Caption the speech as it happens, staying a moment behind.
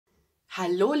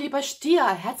Hallo lieber Stier,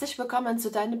 herzlich willkommen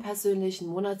zu deinem persönlichen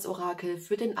Monatsorakel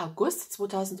für den August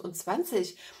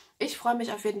 2020. Ich freue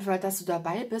mich auf jeden Fall, dass du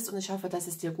dabei bist und ich hoffe, dass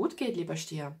es dir gut geht, lieber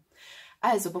Stier.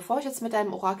 Also, bevor ich jetzt mit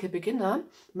deinem Orakel beginne,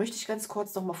 möchte ich ganz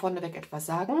kurz noch mal vorneweg etwas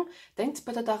sagen. Denkt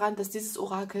bitte daran, dass dieses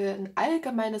Orakel ein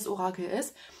allgemeines Orakel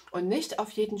ist und nicht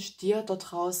auf jeden Stier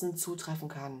dort draußen zutreffen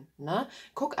kann. Ne?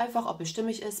 Guck einfach, ob es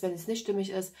stimmig ist. Wenn es nicht stimmig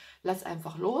ist, lass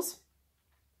einfach los.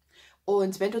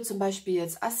 Und wenn du zum Beispiel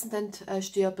jetzt Aszendent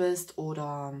Stier bist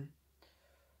oder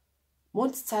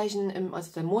Mondzeichen,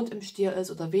 also der Mond im Stier ist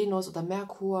oder Venus oder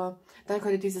Merkur, dann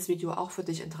könnte dieses Video auch für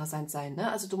dich interessant sein.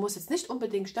 Ne? Also du musst jetzt nicht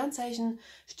unbedingt Sternzeichen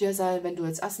Stier sein. Wenn du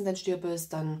jetzt Aszendent Stier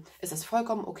bist, dann ist das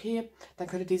vollkommen okay. Dann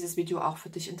könnte dieses Video auch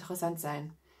für dich interessant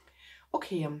sein.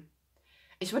 Okay,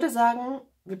 ich würde sagen,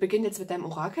 wir beginnen jetzt mit deinem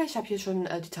Orakel. Ich habe hier schon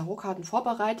die Tarotkarten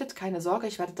vorbereitet. Keine Sorge,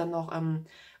 ich werde dann noch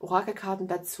Orakelkarten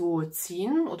dazu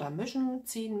ziehen oder mischen.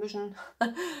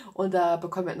 Und da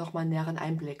bekommen wir nochmal einen näheren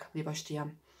Einblick, lieber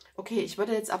Stier. Okay, ich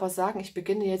würde jetzt aber sagen, ich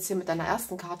beginne jetzt hier mit deiner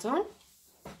ersten Karte.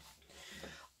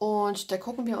 Und da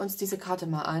gucken wir uns diese Karte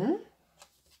mal an.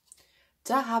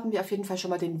 Da haben wir auf jeden Fall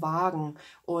schon mal den Wagen.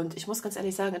 Und ich muss ganz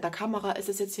ehrlich sagen, in der Kamera ist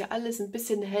es jetzt hier alles ein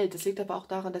bisschen hell. Das liegt aber auch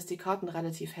daran, dass die Karten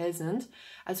relativ hell sind.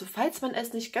 Also falls man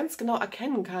es nicht ganz genau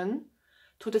erkennen kann,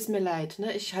 tut es mir leid.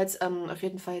 Ne? Ich halte es auf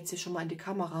jeden Fall jetzt hier schon mal in die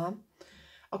Kamera.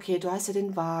 Okay, du hast ja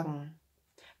den Wagen.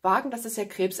 Wagen, das ist ja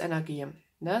Krebsenergie.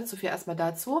 Ne, so viel erstmal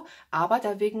dazu, aber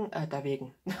der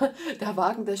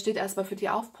Wagen, das steht erstmal für die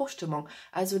Aufbruchstimmung.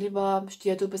 Also lieber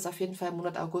Stier, du bist auf jeden Fall im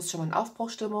Monat August schon mal in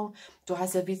Aufbruchstimmung. Du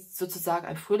hast ja wie sozusagen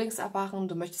ein Frühlingserwachen,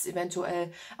 du möchtest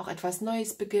eventuell auch etwas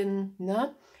Neues beginnen.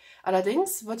 Ne?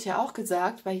 Allerdings wird ja auch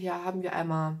gesagt, weil hier haben wir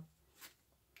einmal,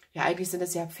 ja eigentlich sind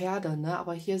es ja Pferde, ne?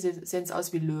 Aber hier sehen es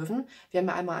aus wie Löwen. Wir haben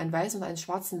ja einmal einen weißen und einen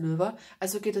schwarzen Löwe.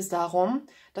 Also geht es darum,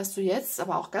 dass du jetzt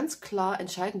aber auch ganz klar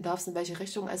entscheiden darfst, in welche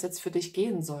Richtung es jetzt für dich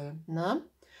gehen soll. Ne?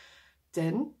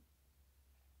 Denn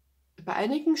bei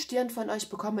einigen Stieren von euch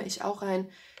bekomme ich auch rein,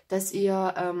 dass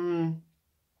ihr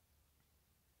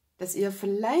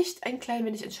vielleicht ein klein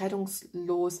wenig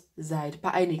entscheidungslos seid.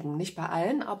 Bei einigen, nicht bei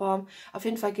allen, aber auf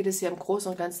jeden Fall geht es hier im Großen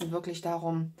und Ganzen wirklich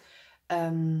darum,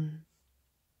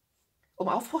 um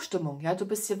Aufbruchstimmung. Ja, du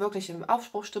bist hier wirklich in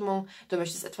Aufbruchstimmung, du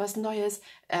möchtest etwas Neues.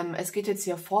 Es geht jetzt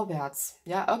hier vorwärts.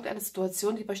 Ja, irgendeine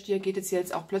Situation, lieber Stier, geht jetzt hier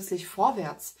jetzt auch plötzlich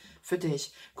vorwärts für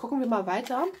dich. Gucken wir mal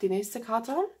weiter, die nächste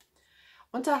Karte.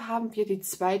 Und da haben wir die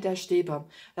 2 der Stäbe.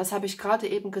 Das habe ich gerade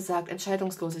eben gesagt,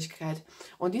 Entscheidungslosigkeit.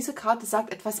 Und diese Karte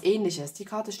sagt etwas Ähnliches. Die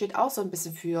Karte steht auch so ein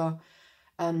bisschen für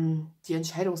die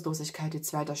Entscheidungslosigkeit, die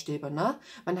 2 der Stäbe. Ne?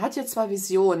 Man hat hier zwar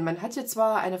Visionen, man hat hier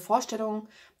zwar eine Vorstellung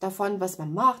davon, was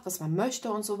man macht, was man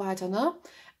möchte und so weiter, ne?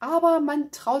 Aber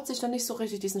man traut sich noch nicht so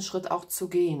richtig, diesen Schritt auch zu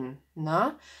gehen.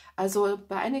 Ne? Also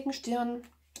bei einigen Stieren,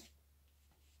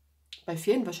 bei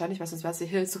vielen wahrscheinlich, was uns wäre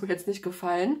hier so jetzt nicht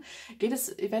gefallen, geht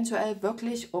es eventuell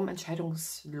wirklich um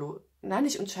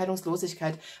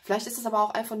Entscheidungslosigkeit. Vielleicht ist es aber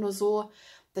auch einfach nur so,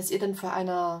 dass ihr dann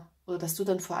dass du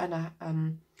dann vor einer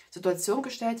Situation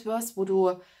gestellt wirst, wo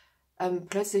du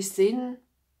plötzlich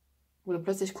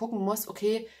gucken musst,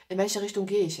 okay, in welche Richtung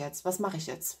gehe ich jetzt? Was mache ich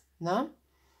jetzt? Ne?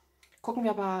 Gucken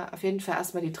wir aber auf jeden Fall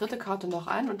erstmal die 3. Karte noch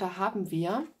an und da haben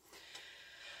wir,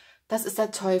 das ist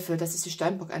der Teufel, das ist die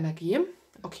Steinbock-Energie.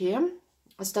 Okay,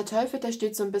 also der Teufel, der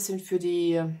steht so ein bisschen für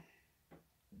die,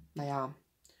 naja,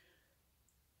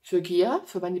 für Gier,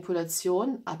 für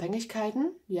Manipulation,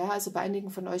 Abhängigkeiten. Ja, also bei einigen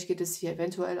von euch geht es hier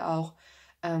eventuell auch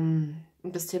um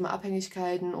das Thema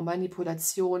Abhängigkeiten, um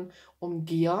Manipulation, um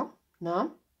Gier.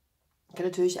 Ne? Kann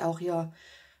natürlich auch hier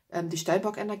die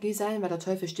Steinbock-Energie sein, weil der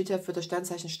Teufel steht ja für das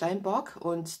Sternzeichen Steinbock.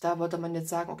 Und da würde man jetzt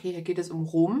sagen, okay, hier geht es um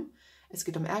Ruhm, es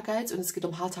geht um Ehrgeiz und es geht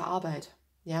um harte Arbeit.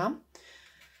 Ja,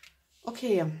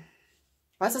 okay.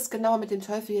 Was es genau mit dem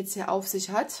Teufel jetzt hier auf sich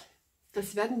hat,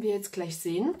 das werden wir jetzt gleich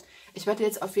sehen. Ich werde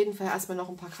jetzt auf jeden Fall erstmal noch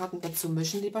ein paar Karten dazu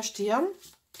mischen, lieber Stier.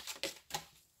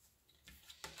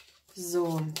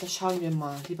 So, da schauen wir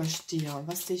mal, lieber Stier,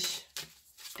 was dich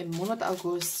im Monat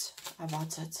August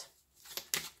erwartet.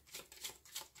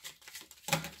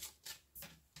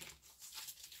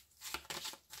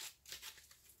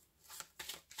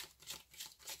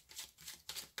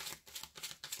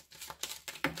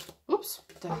 Ups,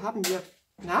 da haben wir...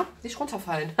 Na, nicht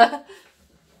runterfallen.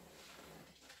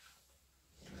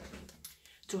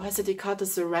 Du hast ja die Karte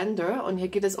Surrender und hier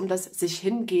geht es um das sich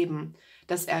hingeben,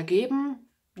 das Ergeben.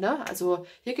 Ne? Also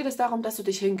hier geht es darum, dass du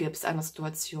dich hingibst einer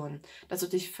Situation, dass du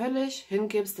dich völlig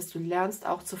hingibst, dass du lernst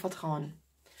auch zu vertrauen.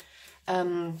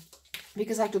 Wie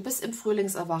gesagt, du bist im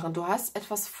Frühlingserwachen, du hast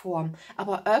etwas vor,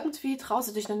 aber irgendwie traust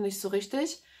du dich noch nicht so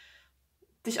richtig.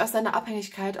 dich aus deiner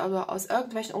Abhängigkeit oder aus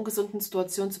irgendwelchen ungesunden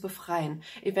Situationen zu befreien.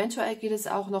 Eventuell geht es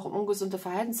auch noch um ungesunde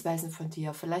Verhaltensweisen von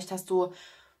dir. Vielleicht hast du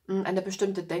eine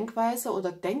bestimmte Denkweise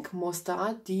oder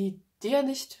Denkmuster, die dir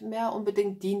nicht mehr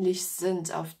unbedingt dienlich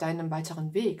sind auf deinem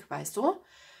weiteren Weg, weißt du?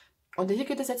 Und hier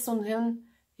geht es jetzt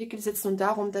nun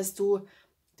darum, dass du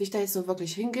dich da jetzt nur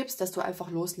wirklich hingibst, dass du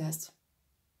einfach loslässt.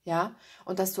 Ja?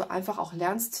 Und dass du einfach auch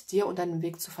lernst, dir und deinem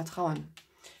Weg zu vertrauen.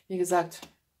 Wie gesagt,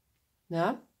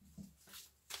 ne?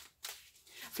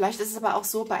 Vielleicht ist es aber auch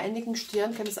so, bei einigen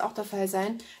Stieren kann es auch der Fall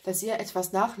sein, dass ihr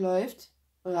etwas nachläuft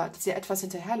oder dass ihr etwas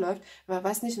hinterherläuft,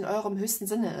 was nicht in eurem höchsten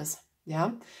Sinne ist.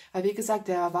 Ja? Weil wie gesagt,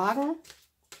 der Wagen,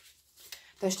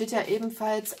 da steht ja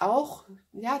ebenfalls auch,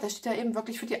 ja, da steht ja eben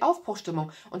wirklich für die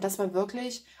Aufbruchstimmung. Und dass man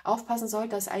wirklich aufpassen soll,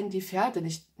 dass einen die Pferde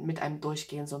nicht mit einem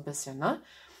durchgehen, so ein bisschen, ne?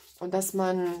 Und dass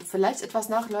man vielleicht etwas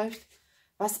nachläuft,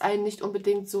 was einen nicht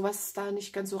unbedingt so, was da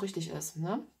nicht ganz so richtig ist,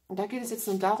 ne? Und da geht es jetzt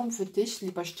nun darum, für dich,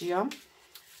 lieber Stier,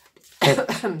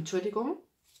 Entschuldigung,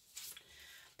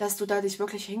 dass du da dich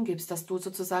wirklich hingibst, dass du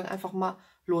sozusagen einfach mal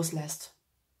loslässt.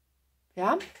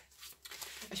 Ja?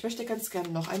 Ich möchte ganz gerne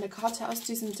noch eine Karte aus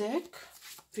diesem Deck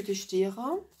für die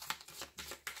Stiere.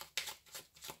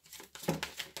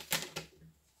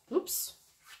 Ups.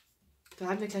 Da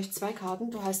haben wir gleich zwei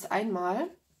Karten. Du hast einmal,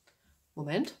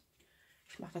 Moment,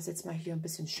 ich mache das jetzt mal hier ein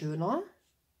bisschen schöner.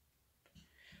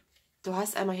 Du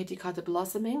hast einmal hier die Karte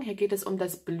Blossoming. Hier geht es um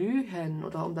das Blühen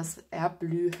oder um das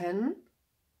Erblühen.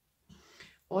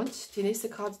 Und die nächste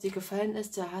Karte, die gefallen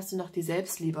ist, da hast du noch die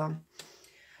Selbstliebe.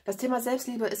 Das Thema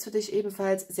Selbstliebe ist für dich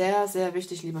ebenfalls sehr, sehr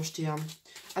wichtig, lieber Stier.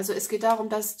 Also es geht darum,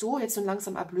 dass du jetzt so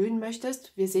langsam erblühen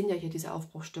möchtest. Wir sehen ja hier diese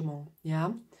Aufbruchstimmung,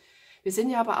 ja. Wir sehen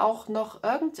ja aber auch noch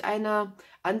irgendeine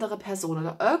andere Person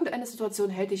oder irgendeine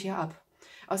Situation hält dich hier ab.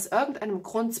 Aus irgendeinem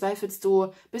Grund zweifelst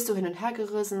du, bist du hin und her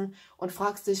gerissen und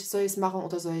fragst dich, soll ich es machen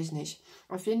oder soll ich nicht.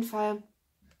 Auf jeden Fall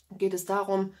geht es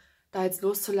darum, da jetzt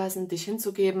loszulassen, dich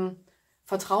hinzugeben,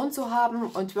 Vertrauen zu haben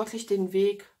und wirklich den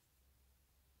Weg,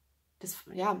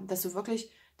 dass du wirklich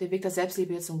den Weg der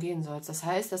Selbstliebe jetzt umgehen sollst. Das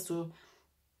heißt, dass du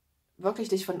wirklich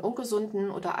dich von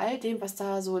Ungesunden oder all dem, was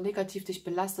da so negativ dich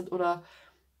belastet oder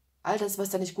all das, was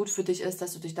da nicht gut für dich ist,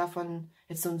 dass du dich davon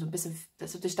jetzt so ein bisschen,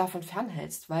 dass du dich davon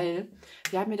fernhältst, weil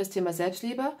wir haben hier das Thema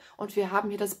Selbstliebe und wir haben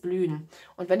hier das Blühen.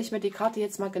 Und wenn ich mir die Karte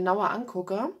jetzt mal genauer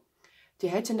angucke, die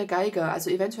hält hier eine Geige. Also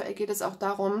eventuell geht es auch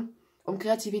darum, um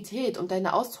Kreativität, um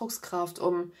deine Ausdruckskraft,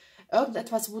 um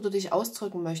irgendetwas, wo du dich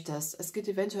ausdrücken möchtest. Es geht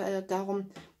eventuell darum,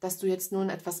 dass du jetzt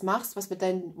nun etwas machst, was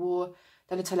wo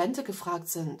deine Talente gefragt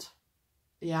sind.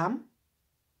 Ja.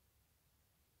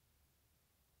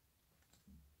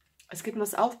 Es geht um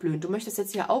das Aufblühen. Du möchtest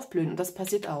jetzt hier aufblühen und das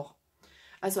passiert auch.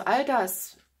 Also all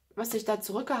das, was dich da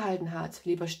zurückgehalten hat,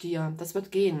 lieber Stier, das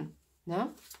wird gehen.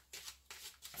 Ne?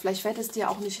 Vielleicht fällt es dir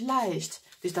auch nicht leicht,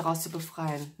 dich daraus zu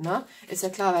befreien. Ne? Ist ja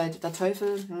klar, weil der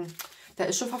Teufel, der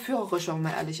ist schon verführerisch, wenn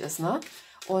man ehrlich ist. Ne?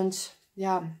 Und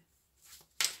ja,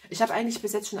 ich habe eigentlich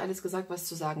bis jetzt schon alles gesagt, was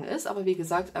zu sagen ist. Aber wie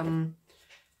gesagt,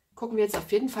 gucken wir jetzt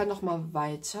auf jeden Fall nochmal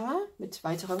weiter mit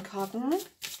weiteren Karten.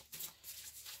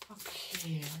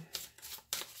 Okay.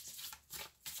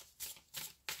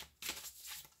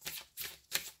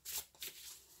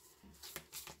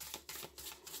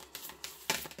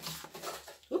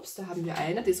 Ups, da haben wir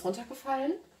eine, die ist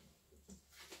runtergefallen.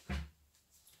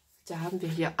 Da haben wir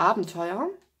hier Abenteuer.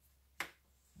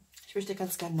 Ich möchte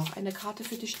ganz gerne noch eine Karte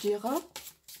für die Stiere.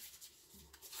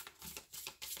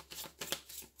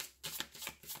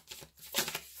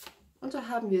 Und da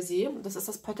haben wir sie, und das ist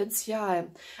das Potenzial.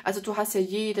 Also du hast ja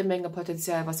jede Menge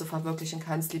Potenzial, was du verwirklichen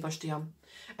kannst, lieber Stier.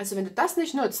 Also wenn du das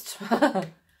nicht nutzt,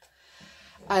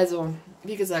 also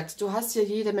wie gesagt, du hast hier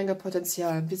jede Menge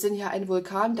Potenzial. Wir sind hier ein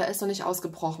Vulkan, der ist noch nicht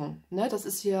ausgebrochen. Ne? Das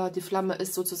ist hier, die Flamme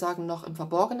ist sozusagen noch im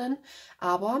Verborgenen,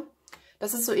 aber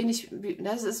das ist so ähnlich,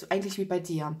 das ist eigentlich wie bei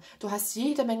dir. Du hast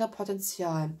jede Menge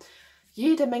Potenzial.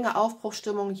 Jede Menge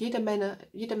Aufbruchstimmung, jede Menge,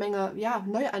 ja,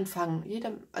 Neuanfang.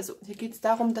 Also hier geht es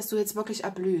darum, dass du jetzt wirklich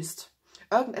erblühst.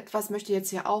 Irgendetwas möchte jetzt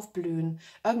hier aufblühen.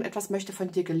 Irgendetwas möchte von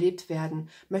dir gelebt werden.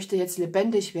 Möchte jetzt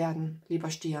lebendig werden,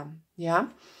 lieber Stier. Ja?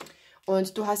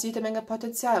 Und du hast jede Menge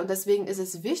Potenzial. Und deswegen ist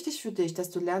es wichtig für dich,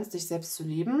 dass du lernst, dich selbst zu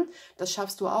lieben. Das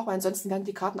schaffst du auch, weil ansonsten werden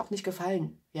die Karten auch nicht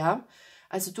gefallen. Ja?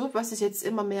 Also du wirst dich jetzt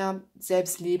immer mehr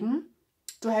selbst lieben.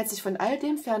 Du hältst dich von all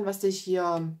dem fern, was dich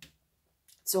hier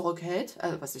zurückhält,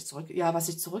 was dich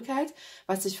zurückhält,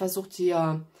 was dich versucht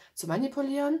hier zu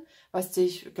manipulieren, was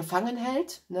dich gefangen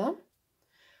hält, ne?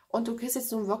 Und du gehst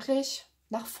jetzt nun wirklich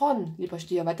nach vorn, lieber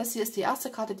Stier, weil das hier ist die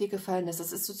erste Karte, die gefallen ist.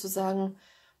 Das ist sozusagen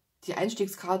die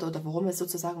Einstiegskarte oder worum es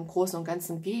sozusagen im Großen und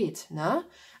Ganzen geht, ne?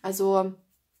 Also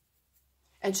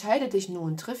Entscheide dich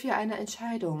nun, triff hier eine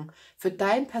Entscheidung für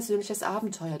dein persönliches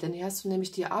Abenteuer, denn hier hast du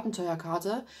nämlich die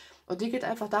Abenteuerkarte und die geht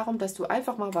einfach darum, dass du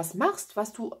einfach mal was machst,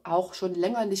 was du auch schon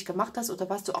länger nicht gemacht hast oder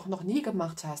was du auch noch nie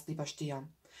gemacht hast, lieber Stier.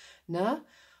 Ne?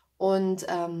 Und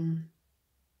ein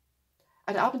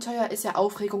Abenteuer ist ja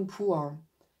Aufregung pur.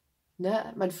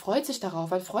 Ne? Man freut sich darauf,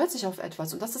 man freut sich auf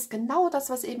etwas. Und das ist genau das,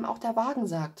 was eben auch der Wagen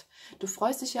sagt. Du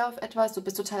freust dich ja auf etwas, du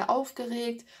bist total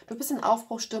aufgeregt, du bist in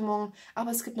Aufbruchsstimmung, aber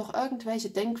es gibt noch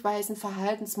irgendwelche Denkweisen,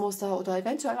 Verhaltensmuster oder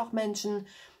eventuell auch Menschen,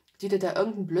 die dir da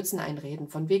irgendeinen Blödsinn einreden,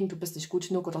 von wegen, du bist nicht gut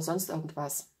genug oder sonst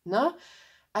irgendwas. Ne?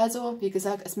 Also, wie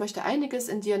gesagt, es möchte einiges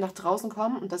in dir nach draußen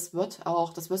kommen und das wirst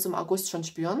du im August schon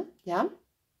spüren. Ja?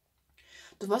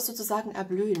 Du wirst sozusagen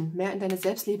erblühen, mehr in deine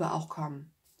Selbstliebe auch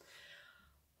kommen.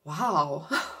 Wow,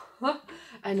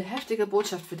 eine heftige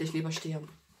Botschaft für dich, lieber Stier.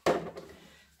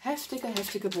 Heftige,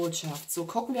 heftige Botschaft. So,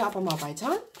 gucken wir aber mal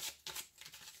weiter.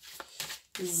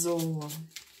 So.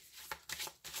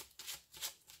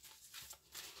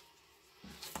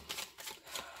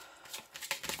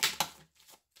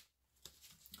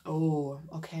 Oh,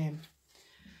 okay.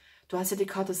 Du hast ja die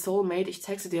Karte Soulmate. Ich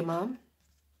zeige sie dir mal.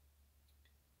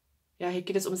 Ja, hier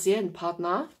geht es um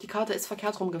Seelenpartner. Die Karte ist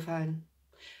verkehrt rumgefallen.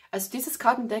 Also dieses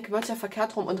Kartendeck wird ja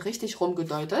verkehrt rum und richtig rum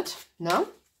gedeutet. Ne?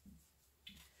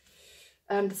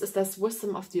 Das ist das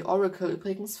Wisdom of the Orakel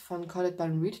übrigens von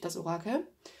Read, das Orakel.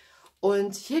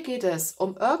 Und hier geht es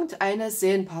um irgendeine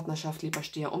Seelenpartnerschaft, lieber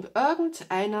Stier. Um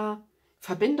irgendeine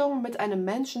Verbindung mit einem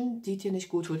Menschen, die dir nicht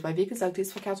gut tut. Weil wie gesagt, die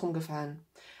ist verkehrt rumgefallen.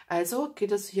 Also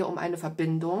geht es hier um eine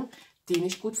Verbindung, die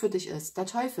nicht gut für dich ist. Der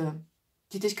Teufel,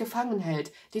 die dich gefangen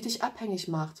hält, die dich abhängig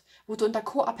macht, wo du in der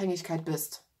Co-Abhängigkeit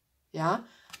bist. Ja,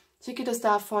 hier geht es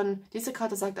davon, diese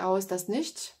Karte sagt aus, dass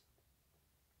nicht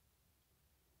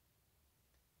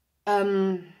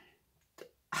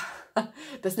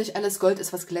dass nicht alles Gold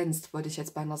ist, was glänzt, wollte ich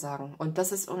jetzt beinahe sagen. Und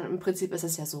das ist, und im Prinzip ist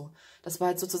es ja so. Das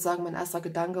war jetzt sozusagen mein erster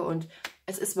Gedanke und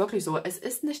es ist wirklich so. Es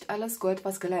ist nicht alles Gold,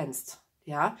 was glänzt.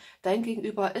 Ja, dein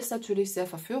Gegenüber ist natürlich sehr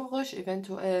verführerisch,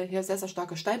 eventuell hier sehr, sehr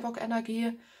starke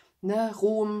Steinbock-Energie, ne,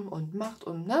 Ruhm und Macht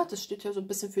und, ne, das steht ja so ein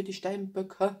bisschen für die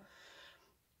Steinböcke.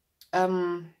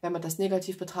 Wenn man das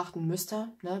negativ betrachten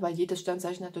müsste, ne, weil jedes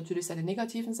Sternzeichen hat natürlich seine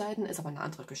negativen Seiten, ist aber eine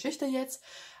andere Geschichte jetzt.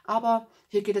 Aber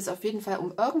hier geht es auf jeden Fall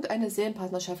um irgendeine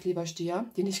Seelenpartnerschaft, lieber Stier,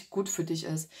 die nicht gut für dich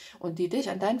ist und die dich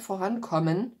an dein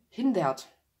Vorankommen hindert.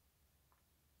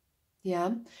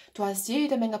 Ja, du hast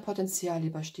jede Menge Potenzial,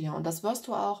 lieber Stier, und das wirst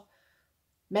du auch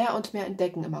mehr und mehr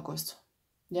entdecken im August.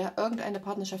 Ja, irgendeine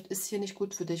Partnerschaft ist hier nicht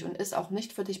gut für dich und ist auch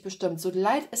nicht für dich bestimmt. So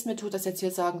leid es mir tut, das jetzt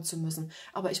hier sagen zu müssen.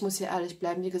 Aber ich muss hier ehrlich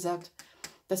bleiben. Wie gesagt,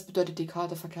 das bedeutet die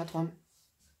Karte verkehrt rum.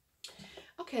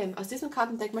 Okay, aus diesem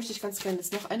Kartendeck möchte ich ganz gerne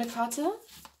jetzt noch eine Karte.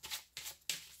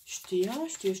 Stier,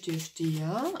 Stier, Stier,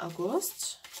 Stier,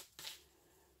 August.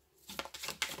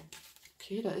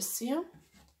 Okay, da ist sie.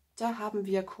 Da haben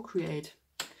wir Co-Create.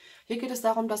 Hier geht es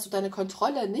darum, dass du deine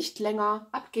Kontrolle nicht länger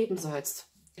abgeben sollst.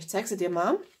 Ich zeige sie dir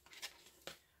mal.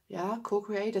 Ja,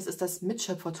 Co-Create, das ist das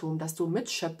Mitschöpfertum, dass du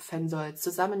mitschöpfen sollst,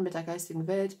 zusammen mit der geistigen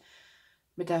Welt,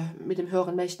 mit dem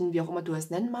höheren Mächten, wie auch immer du es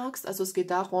nennen magst. Also es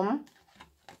geht darum,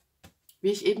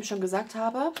 wie ich eben schon gesagt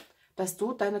habe, dass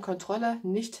du deine Kontrolle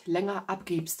nicht länger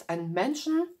abgibst an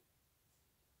Menschen,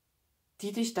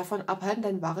 die dich davon abhalten,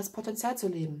 dein wahres Potenzial zu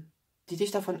leben. Die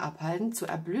dich davon abhalten, zu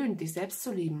erblühen, dich selbst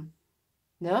zu lieben.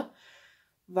 Ne?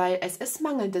 Weil es ist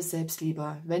mangelnde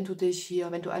Selbstliebe, wenn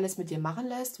du alles mit dir machen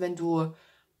lässt, wenn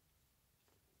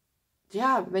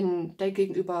dein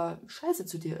Gegenüber scheiße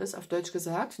zu dir ist, auf Deutsch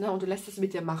gesagt, ne, und du lässt es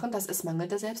mit dir machen, das ist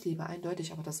mangelnde Selbstliebe,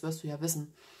 eindeutig, aber das wirst du ja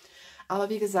wissen. Aber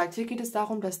wie gesagt, hier geht es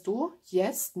darum, dass du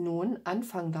jetzt nun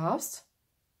anfangen darfst,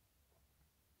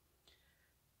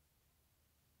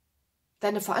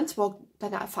 deine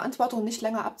Verantwortung nicht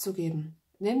länger abzugeben.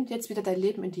 Nimm jetzt wieder dein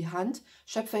Leben in die Hand,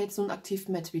 schöpfe jetzt nun aktiv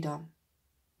mit wieder.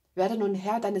 Werde nun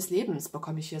Herr deines Lebens,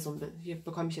 bekomme ich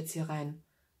jetzt hier rein.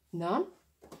 Na?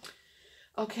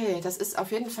 Okay, das ist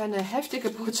auf jeden Fall eine heftige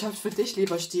Botschaft für dich,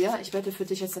 lieber Stier. Ich werde für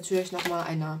dich jetzt natürlich nochmal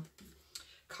eine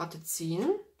Karte ziehen.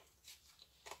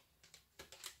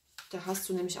 Da hast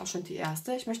du nämlich auch schon die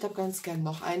erste. Ich möchte aber ganz gerne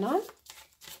noch eine.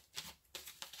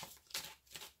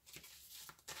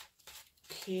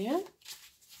 Okay.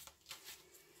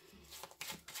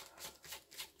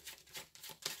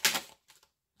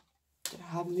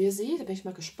 Da haben wir sie. Da bin ich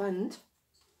mal gespannt.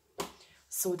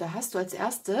 So, da hast du als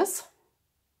erstes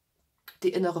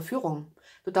die innere Führung.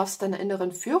 Du darfst deiner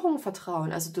inneren Führung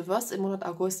vertrauen. Also du wirst im Monat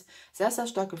August sehr, sehr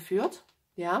stark geführt.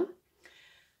 Ja.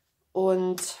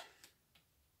 Und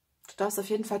du darfst auf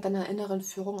jeden Fall deiner inneren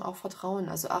Führung auch vertrauen.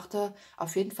 Also achte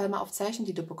auf jeden Fall mal auf Zeichen,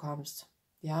 die du bekommst.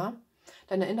 Ja.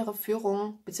 Deine innere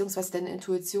Führung bzw. deine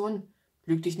Intuition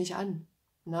lüg dich nicht an.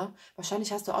 Ne?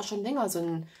 Wahrscheinlich hast du auch schon länger so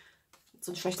ein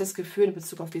schlechtes Gefühl in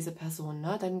Bezug auf diese Person.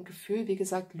 Ne? Dein Gefühl, wie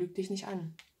gesagt, lügt dich nicht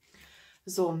an.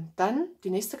 So, dann die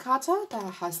nächste Karte,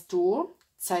 da hast du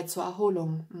Zeit zur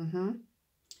Erholung.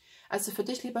 Also für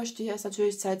dich, lieber Stier, ist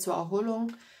natürlich Zeit zur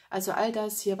Erholung. Also all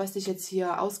das hier, was dich jetzt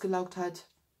hier ausgelaugt hat,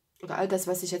 oder all das,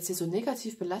 was dich jetzt hier so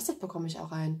negativ belastet, bekomme ich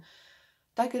auch rein.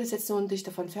 Da gilt es jetzt nur, dich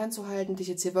davon fernzuhalten, dich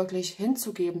jetzt hier wirklich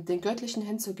hinzugeben, den Göttlichen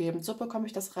hinzugeben. So bekomme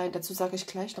ich das rein. Dazu sage ich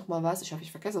gleich nochmal was. Ich hoffe,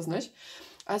 ich vergesse es nicht.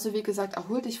 Also wie gesagt,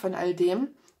 erhol dich von all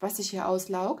dem, was dich hier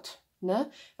auslaugt,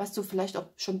 ne? Was du vielleicht auch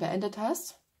schon beendet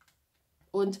hast.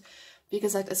 Und wie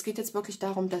gesagt, es geht jetzt wirklich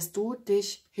darum, dass du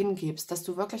dich hingibst, dass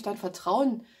du wirklich dein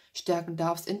Vertrauen stärken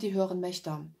darfst in die höheren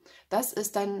Mächte. Das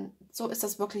ist dann, so ist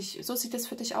das wirklich, so sieht es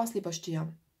für dich aus, lieber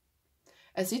Stier.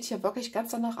 Es sieht hier wirklich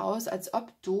ganz danach aus, als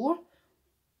ob du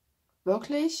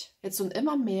wirklich jetzt und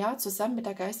immer mehr zusammen mit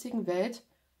der geistigen Welt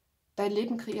dein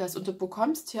Leben kreierst. Und du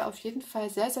bekommst hier auf jeden Fall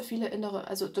sehr, sehr viele innere,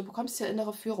 also du bekommst hier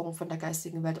innere Führung von der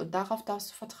geistigen Welt und darauf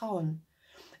darfst du vertrauen.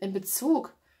 In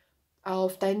Bezug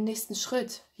auf deinen nächsten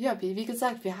Schritt, hier, wie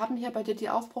gesagt, wir haben hier bei dir die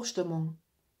Aufbruchstimmung.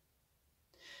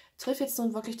 Triff jetzt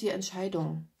nun wirklich die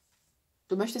Entscheidung.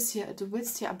 Du willst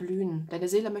hier erblühen. Deine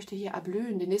Seele möchte hier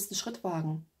erblühen, den nächsten Schritt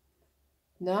wagen.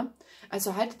 Ne?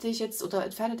 Also halte dich jetzt oder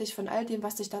entferne dich von all dem,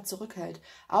 was dich da zurückhält.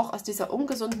 Auch aus dieser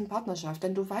ungesunden Partnerschaft,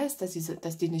 denn du weißt,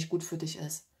 dass die nicht gut für dich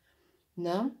ist.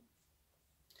 Ne?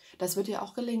 Das wird dir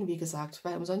auch gelingen, wie gesagt,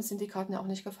 weil umsonst sind die Karten ja auch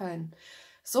nicht gefallen.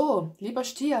 So, lieber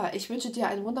Stier, ich wünsche dir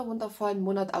einen wundervollen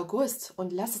Monat August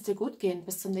und lass es dir gut gehen.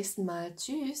 Bis zum nächsten Mal.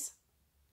 Tschüss.